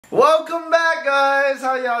Welcome back, guys.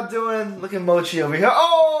 How y'all doing? Look at Mochi over here.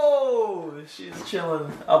 Oh, she's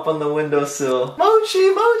chilling up on the windowsill. Mochi,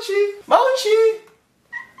 Mochi, Mochi.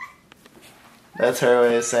 That's her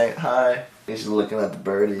way of saying hi. She's looking at the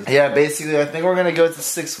birdies. Yeah, basically, I think we're gonna go to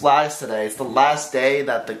Six Flags today. It's the last day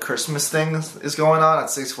that the Christmas thing is going on at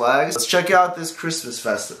Six Flags. Let's check out this Christmas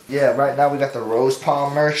festival. Yeah, right now we got the Rose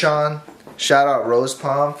Palm merch on. Shout out Rose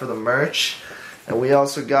Palm for the merch. And we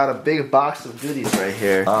also got a big box of goodies right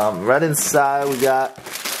here. Right inside we got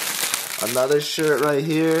another shirt right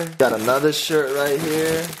here. Got another shirt right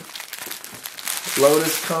here.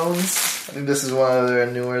 Lotus cones. I think this is one of their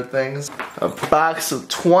newer things. A box of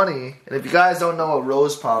 20. And if you guys don't know what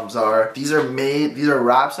rose palms are, these are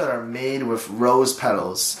wraps that are made with rose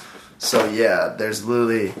petals. So yeah, they're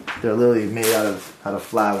literally made out of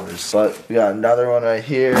flowers. But we got another one right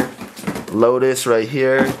here. Lotus right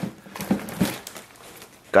here.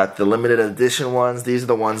 Got the limited edition ones. These are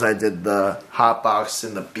the ones I did the hot box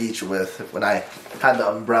in the beach with when I had the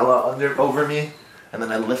umbrella over me. And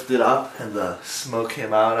then I lifted up and the smoke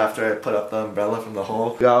came out after I put up the umbrella from the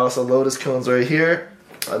hole. We got also Lotus cones right here.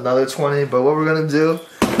 Another 20. But what we're going to do,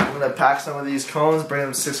 I'm going to pack some of these cones, bring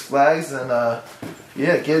them to Six Flags, and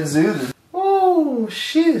yeah, get zooted. Oh,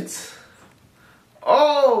 shit.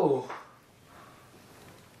 Oh.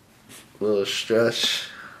 Little stretch.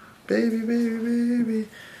 Baby, baby, baby.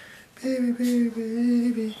 Baby, baby,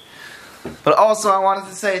 baby. But also, I wanted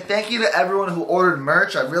to say thank you to everyone who ordered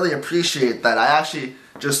merch. I really appreciate that. I actually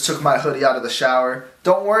just took my hoodie out of the shower.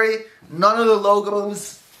 Don't worry, none of the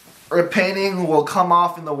logos or painting will come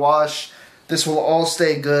off in the wash. This will all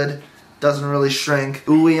stay good. Doesn't really shrink.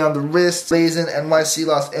 Ooey on the wrist. Blazing NYC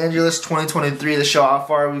Los Angeles 2023 to show how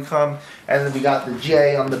far we come. And then we got the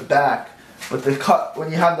J on the back. With the when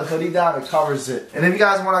you have the hoodie down, it covers it. And if you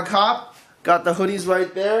guys want to cop, got the hoodies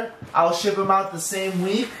right there. I'll ship them out the same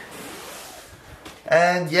week.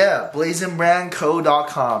 And yeah,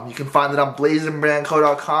 blazingbrandco.com. You can find it on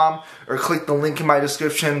blazingbrandco.com or click the link in my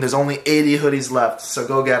description. There's only 80 hoodies left, so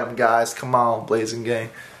go get them, guys. Come on, Blazing Gang.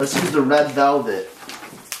 Let's use the red velvet.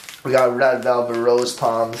 We got red velvet rose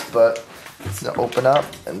palms, but it's gonna open up,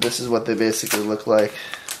 and this is what they basically look like.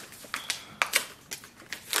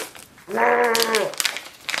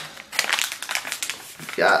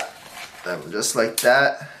 Got them just like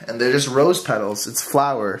that, and they're just rose petals. It's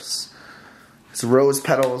flowers. It's rose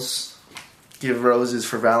petals. Give roses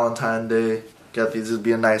for Valentine's Day. Got these would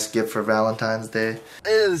be a nice gift for Valentine's Day. It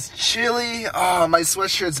is chilly. Oh, my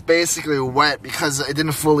sweatshirt's basically wet because it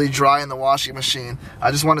didn't fully dry in the washing machine.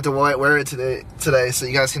 I just wanted to wear it today so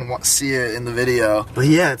you guys can see it in the video. But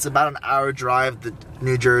yeah, it's about an hour drive to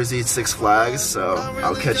New Jersey Six Flags, so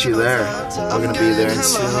I'll catch you there. I'm gonna be there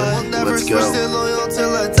soon. Let's go.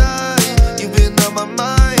 You've been on my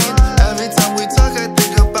mind. Every time we talk, I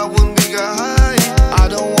think about when we got high. I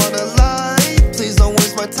don't wanna lie, please don't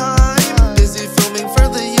waste my time. Busy filming for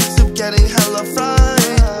the YouTube, getting hella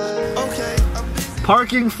fried. Okay, I'm busy.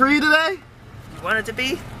 Parking free today? You want it to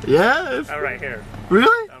be? Yeah. Alright, here.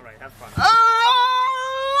 Really? Alright, have fun. Oh,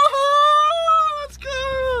 let's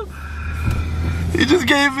go! He just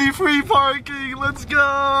gave me free parking. Let's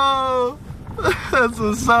go! That's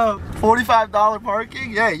what's up. $45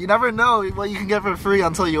 parking? Yeah, you never know what you can get for free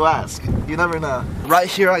until you ask. You never know. Right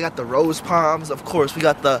here I got the rose palms. Of course, we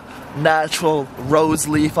got the natural rose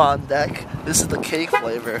leaf on deck. This is the cake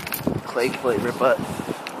flavor, but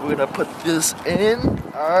we're gonna put this in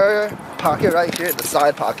our pocket right here, the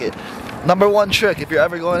side pocket. Number one trick, if you're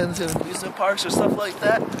ever going into amusement parks or stuff like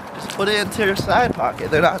that, just put it into your side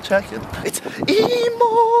pocket. They're not checking. It's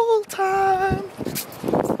emo time.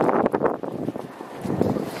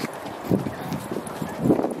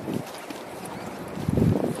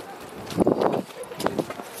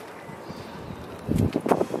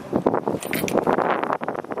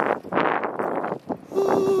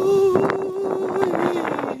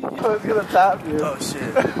 I was gonna tap you. Oh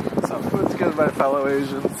shit. What's good, my fellow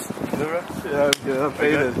Asians? Yeah, I'm good. I'm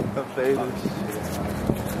faded. I'm faded.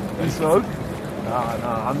 Oh, you smoke?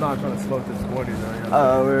 Nah, I'm not trying to smoke this morning though.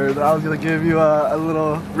 Oh, weird. I was gonna give you a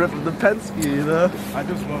little rip of the Penske, you know? I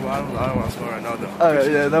do smoke, but I don't want to smoke right now though.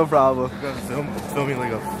 Okay, yeah, no problem. You guys filming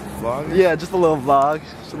like a vlog? Yeah, just a little vlog.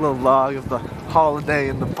 Just a little vlog of the holiday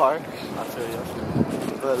in the park. I feel you.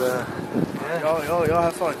 But, yeah. Y'all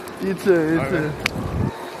have fun. You too, you too. Man.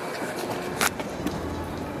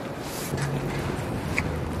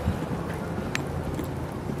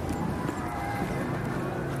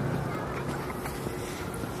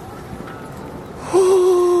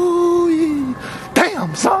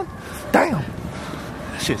 Damn, son. Damn.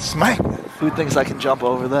 That shit smack. Who thinks I can jump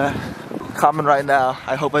over there? Coming right now.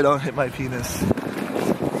 I hope I don't hit my penis.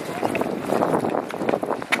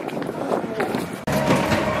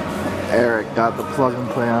 Got the plug and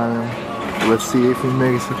play on him. Let's see if he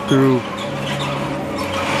makes it through.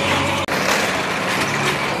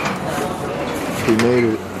 He made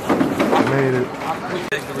it. He made it.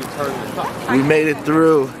 We made it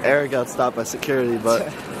through. Eric got stopped by security,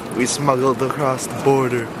 but we smuggled across the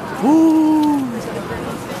border. Woo!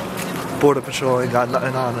 Border Patrol ain't got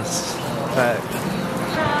nothing on us. Alright.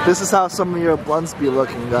 This is how some of your blunts be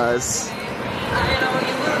looking, guys.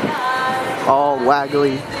 All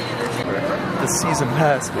waggly. The season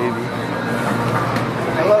pass, baby.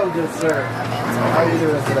 Hello, good sir. How are you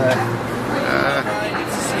doing today?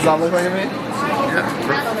 Does that look like me? Yeah.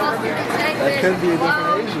 That could be a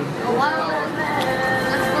different Asian.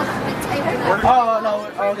 Oh, no,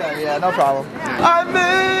 okay, yeah, no problem. I'm in!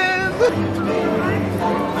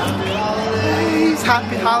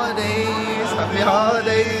 Happy holidays, happy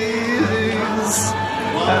holidays.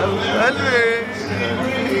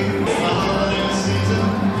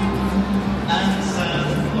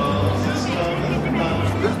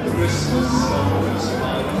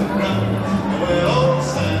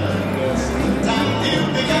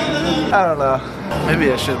 I don't know.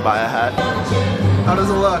 Maybe I should buy a hat. How does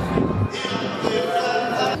it look?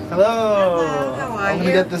 Hello. How are I'm gonna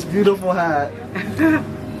you? get this beautiful hat.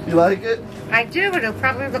 You like it? I do. It'll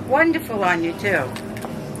probably look wonderful on you too.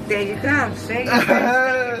 There you go. See?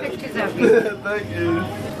 Take pictures of you. Thank you.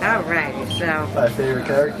 All right. So. My favorite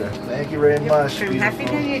character. Thank you very much. Happy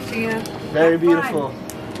New Year to you. Very beautiful.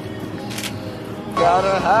 Got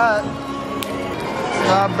a hat.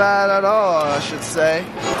 Not bad at all, I should say.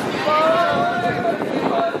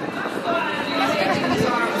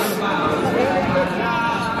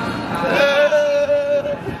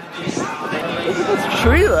 Look at this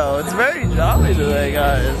tree though, it's very jolly today,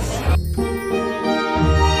 guys.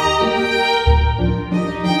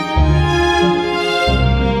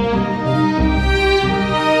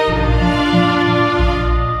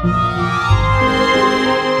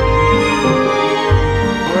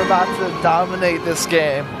 We're about to dominate this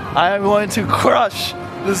game. I am going to crush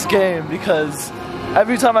this game because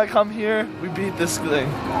every time I come here, we beat this thing.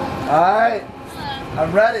 Alright,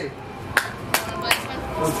 I'm ready.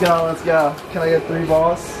 Let's go, let's go. Can I get 3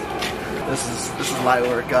 balls? This is light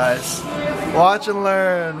work, guys. Watch and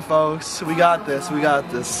learn, folks. We got this, we got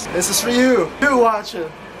this. This is for you. You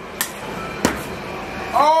watching.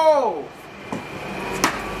 Oh!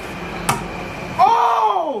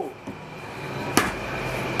 Oh!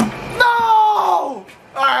 No!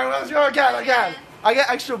 Alright, let's go again. I get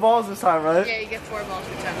extra balls this time, right? Yeah, you get 4 balls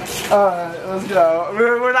per time. Alright, let's go.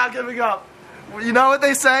 We're not giving up. You know what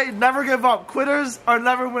they say? Never give up. Quitters are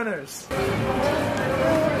never winners. Alright,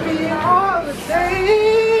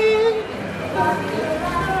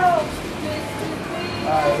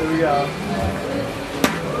 here we go.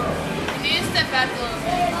 You need to step back a little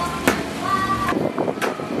bit.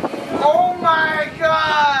 Oh my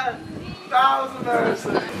god! That was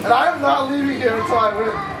embarrassing. And I am not leaving here until I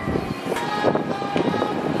win.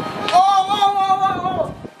 Oh, oh, oh, oh,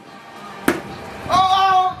 oh! Oh,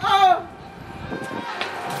 oh, oh!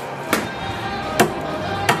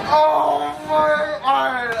 Oh my,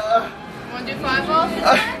 alright. Want to do 5 balls for 10?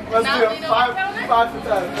 Let's Not do lean it. over 5 for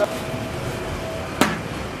 10.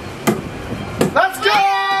 Let's go!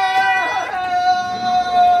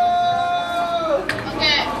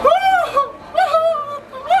 Okay.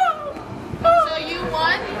 So you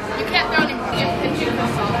won. You can't throw any more. You have to pitch your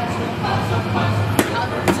fist off.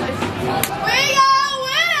 We got a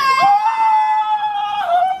winner!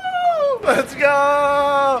 Let's go!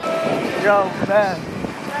 Yo, man.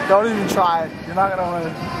 Don't even try. You're not gonna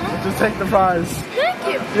win. Just take the prize. Thank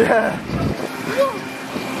you. Yeah.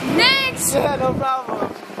 Next. Yeah, no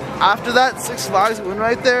problem. After that 6 Flags win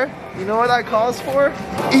right there, you know what that calls for?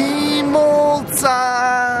 Emo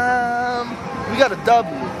time! We got a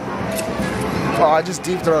W. Oh, I just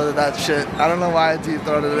deep throated that shit. I don't know why I deep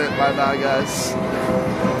throated it. My bad, guys.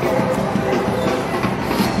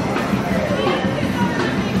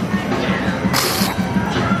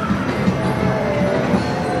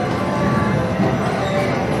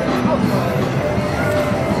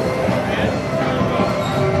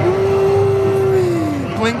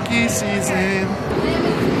 Blinky season.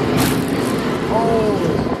 Oh.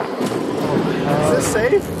 Is this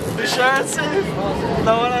safe? You sure it's safe?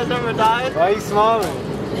 No one has ever died? Why are you smiling?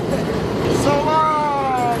 So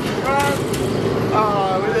long, man.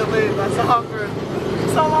 Oh, we didn't leave. That's awkward.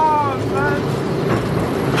 So long, man.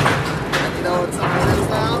 And you know what time it is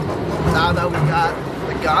now? Now that we got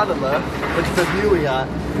the gondola, look at the view we got.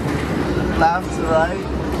 Left to right.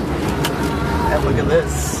 And look at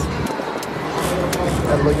this.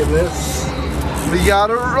 And look at this. We got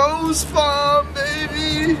a rose farm,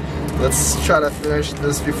 baby. Let's try to finish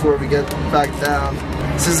this before we get back down.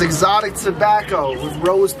 This is exotic tobacco with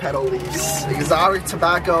rose petal leaves. Exotic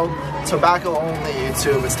tobacco, tobacco only,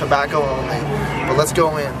 YouTube. It's tobacco only. But let's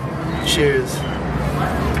go in. Cheers.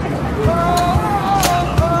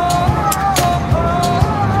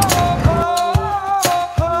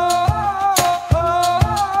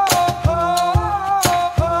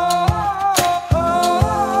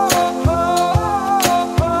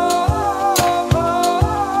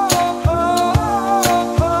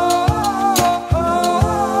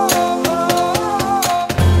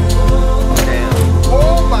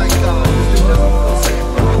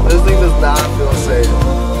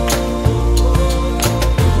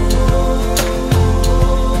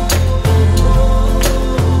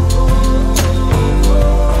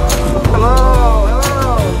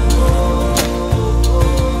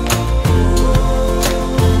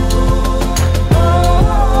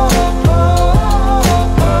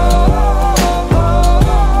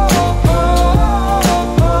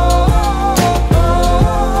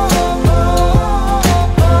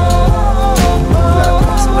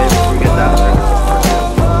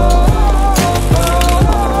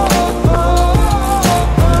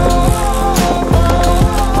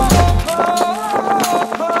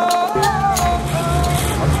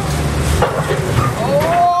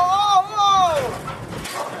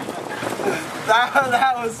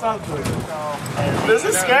 That was something. This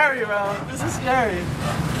is scary, bro. This is scary.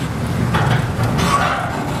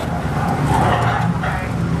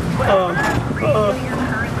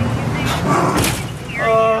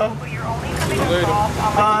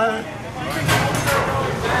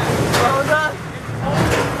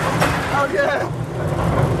 Okay.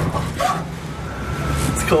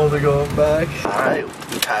 It's cold to go back. Alright,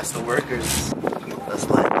 we passed the workers. Let's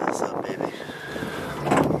light this up, baby.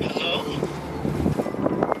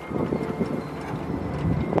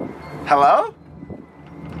 Hello?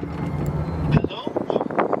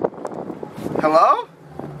 Hello?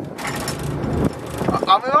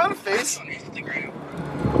 I'm on Face. Who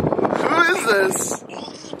is this?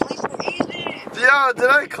 Yo, did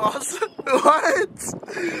I call what?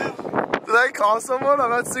 Did I call someone?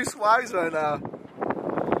 I'm at Six Flags right now.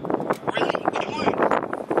 Really? Which one?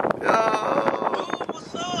 Yo. Oh,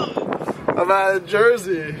 what's up? I'm at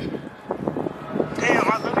Jersey.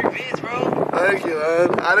 Damn, I love your vids, bro. Thank you,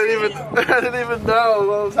 man. I didn't even know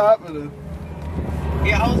what was happening.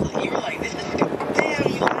 Yeah, you were like, this is damn,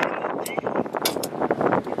 you like,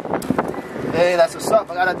 Hey, that's what's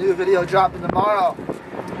up. I got a new video dropping tomorrow.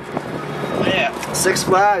 yeah. Six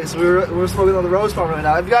Flags. We're smoking on the Rose Farm right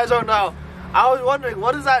now. If you guys don't know, I was wondering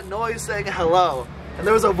what is that noise saying hello? And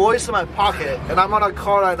there was a voice in my pocket, and I'm on a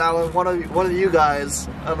call right now with one of you guys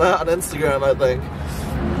on Instagram, I think.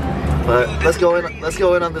 But let's go in. Let's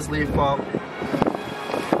go in on this leaf pump.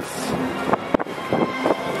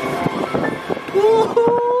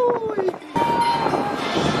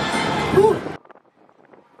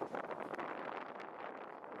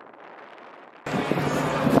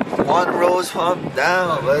 One rose pump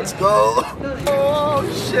down. Let's go. Oh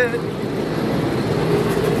shit.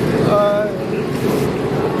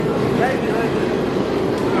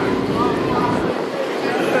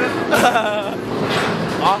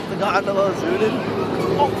 Off the gondola, zooted.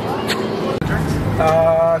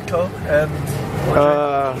 Coke and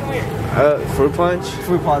fruit punch.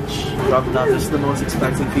 Fruit punch. Dropping down. This is the most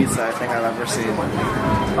expensive pizza I think I've ever seen.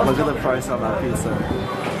 Look at the price on that pizza.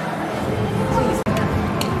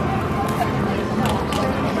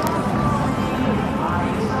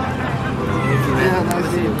 Yeah, nice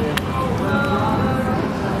to see you.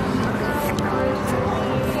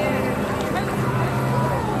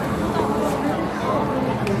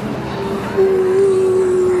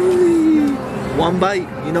 One bite,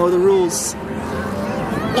 you know the rules.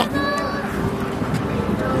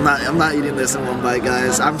 I'm not eating this in one bite,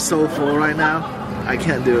 guys. I'm so full right now. I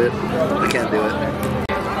can't do it. I can't do it.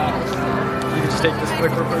 You can just take this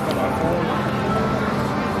quick real quick on my phone.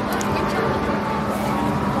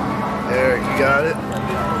 There, you got it. I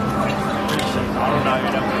don't know,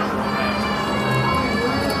 you know.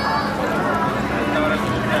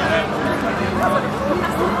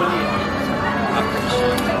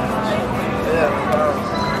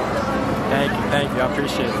 Thank you, I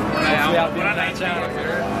appreciate it. Hopefully I'll be on that channel.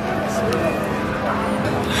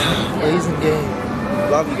 Ladies and game.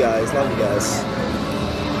 Love you guys, love you guys.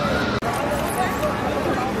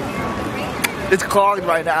 It's clogged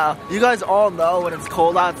right now. You guys all know when it's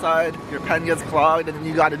cold outside, your pen gets clogged and then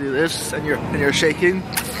you gotta do this and you're shaking.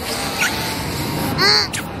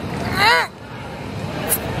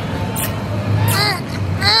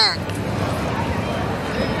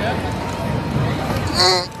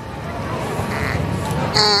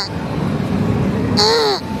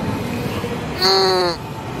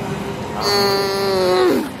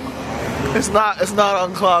 not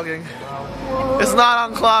unclogging. It's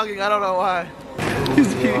not unclogging, I don't know why.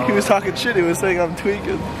 He was talking shit, he was saying I'm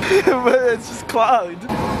tweaking. But it's just clogged.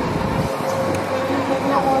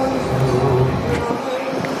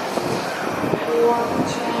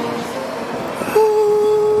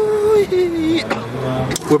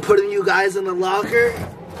 We're putting you guys in the locker,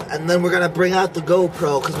 and then we're gonna bring out the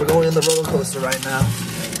GoPro because we're going in the roller coaster right now.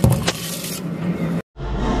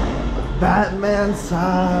 Batman's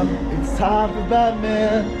time. It's time for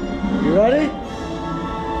Batman. You ready?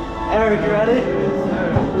 Eric, you ready?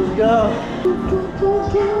 Let's go.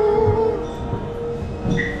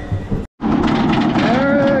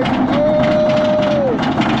 Eric, go!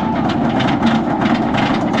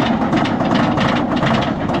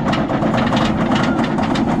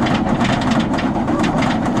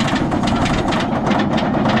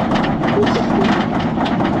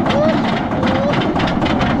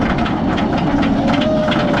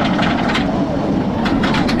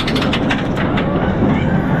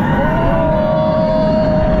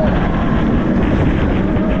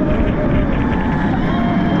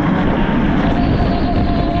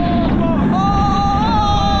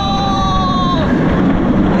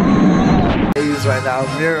 Right now,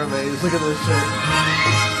 mirror maze. Look at this shit.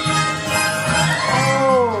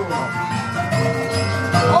 Oh!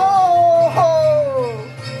 Oh!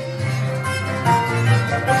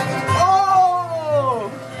 Oh!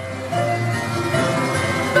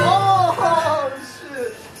 Oh!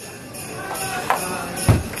 Shit!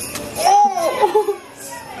 Oh!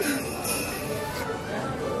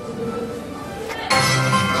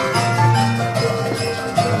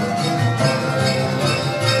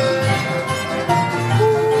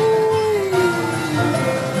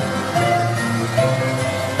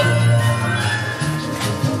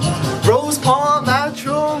 Rose palm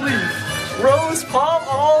natural leaf. Rose palm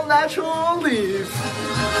all natural leaf.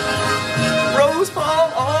 Rose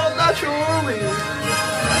palm all natural leaf.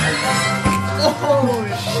 Oh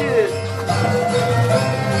shit.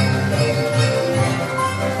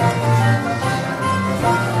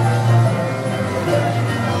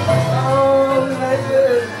 Oh,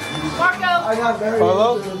 Marco! I got very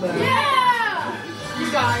Follow? Yeah! You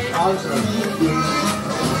got it. Awesome.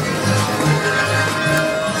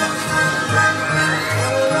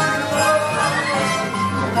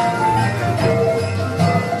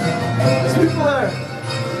 There's people there.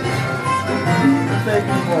 They're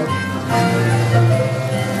taking more.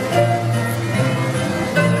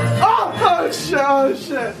 Oh shit! Oh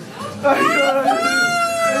shit!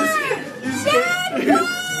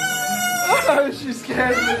 Oh, she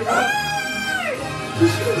scared me, bro. She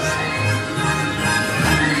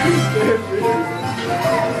scared me.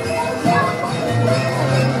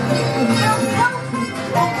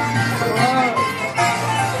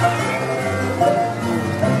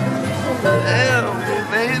 Damn, we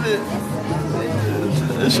made it.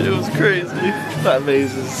 That shit was crazy. That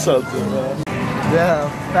maze is something, man. Damn,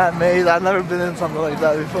 that maze, I've never been in something like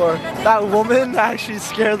that before. That woman actually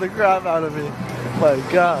scared the crap out of me. My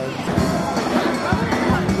God.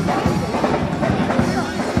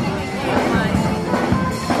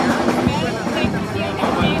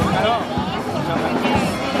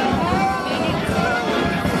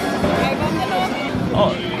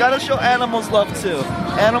 Oh, you gotta show animals love too.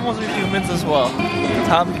 Animals are humans as well.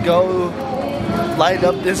 Time to go light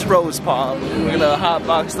up this rose palm. We're gonna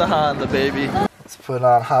hotbox the Honda, baby. Let's put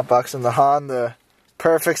on hotboxing the Honda.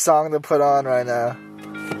 Perfect song to put on right now.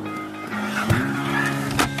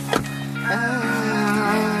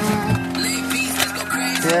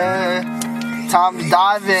 Yeah, time to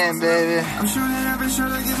dive in, baby.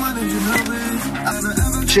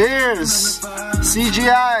 Cheers!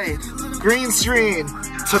 CGI, green screen,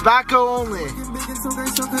 tobacco only.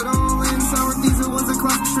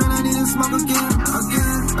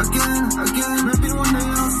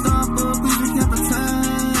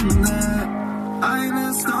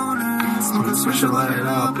 Switch a light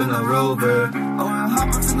up in a Rover. Oh, I hop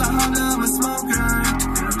up in the Honda, I'm a smoker.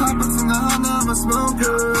 Hop up in the Honda, I'm a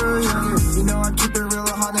smoker. Yeah. You know I keep it real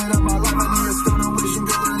hot in my life. I need a stoner wishing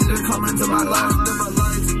girl, I need to come into my life.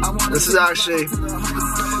 This is actually,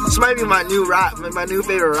 this might be my new rap, my new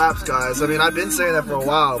favorite raps, guys. I mean, I've been saying that for a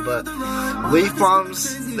while, but leaf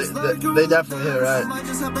palms, they definitely hit right. I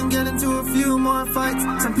just have been getting into a few more fights.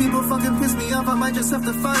 Some people fucking piss me off, I might just have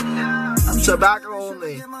to fight. Tobacco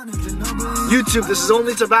only. YouTube, this is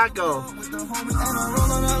only tobacco.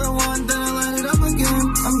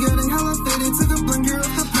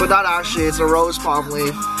 But not actually, it's a rose palm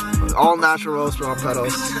leaf. All natural rose palm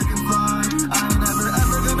petals.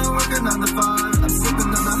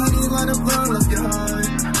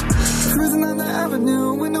 Cruising on the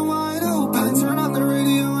avenue, window wide open.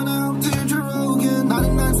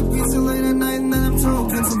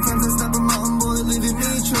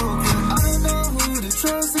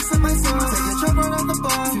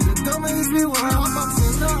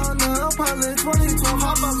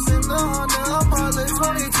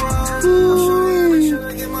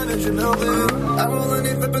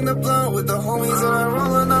 a blunt with the homies and I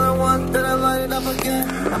roll another one. Then I light it up again.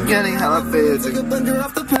 I'm getting hella faded. Take a bender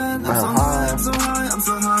off the pen. I'm so high, I'm so high, I'm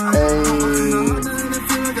so high. Hey,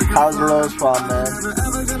 how's the Rose Farm, man?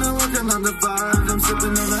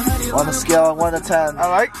 On a scale of 1 to 10.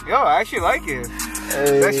 I actually like it.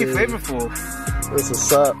 Hey. It's actually flavorful. This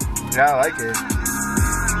is up. Yeah, I like it.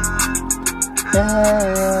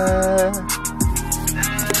 Yeah.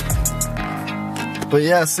 But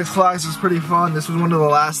yeah, Six Flags was pretty fun. This was one of the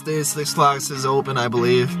last days Six Flags is open, I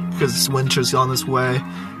believe, because winter's on this way,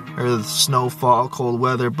 or snowfall, cold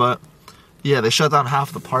weather. But yeah, they shut down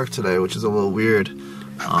half of the park today, which is a little weird.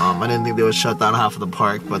 I didn't think they would shut down half of the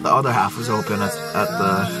park, but the other half was open at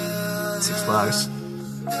the Six Flags.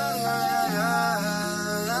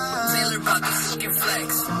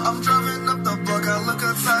 I'm driving up the block, I look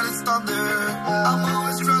outside, it's thunder. I'm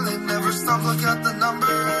always drilling, never stop, look at the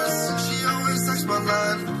numbers. She always texts my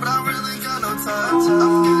line, but I really got no time.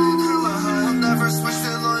 I'm getting hella high, I'll never switch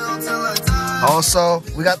to loyal till I die. Also,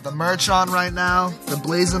 we got the merch on right now, the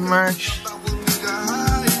Blazing merch.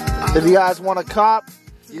 If you guys want to cop,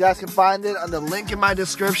 you guys can find it on the link in my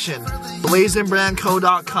description,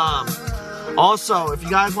 blazingbrandco.com. Also, if you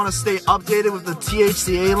guys want to stay updated with the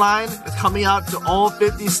THCA line, it's coming out to all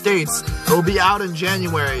 50 states. It will be out in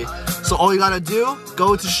January. So all you gotta do,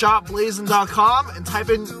 go to shopblazing.com and type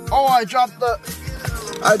in, oh, I dropped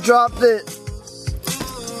it.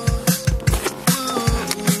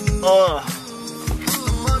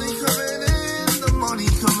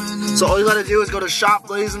 So all you gotta do is go to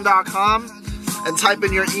shopblazing.com and type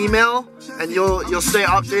in your email, and you'll stay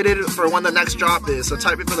updated for when the next drop is. So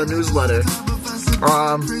type it for the newsletter.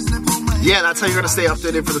 Yeah, that's how you're gonna stay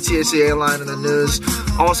updated for the THCA line and the news.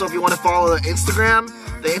 Also, if you want to follow the Instagram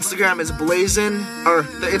is Blazin', or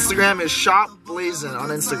the Instagram is Shop Blazin' on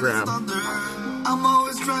Instagram. I'm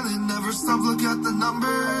always trying, never stop, look at the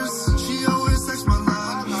numbers. She always texts my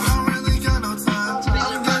line, I really got no time.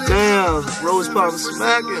 Damn, Rose Palm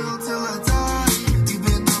smacking.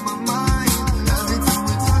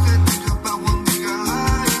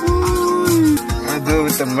 Do it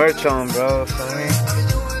with the merch on, bro.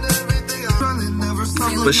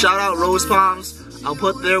 But shout out Rose Palms. I'll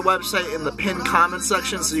put their website in the pinned comment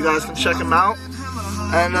section so you guys can check them out.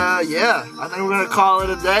 And yeah, I think we're gonna call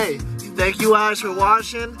it a day. Thank you guys for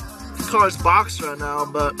watching. The car's boxed right now,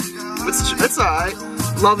 but it's alright.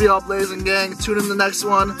 Love y'all, Blazing Gang. Tune in the next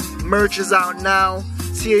one. Merch is out now.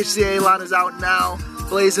 THCA line is out now.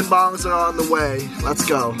 Blazing Bongs are on the way. Let's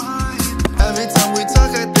go. Every time we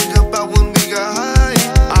talk, I think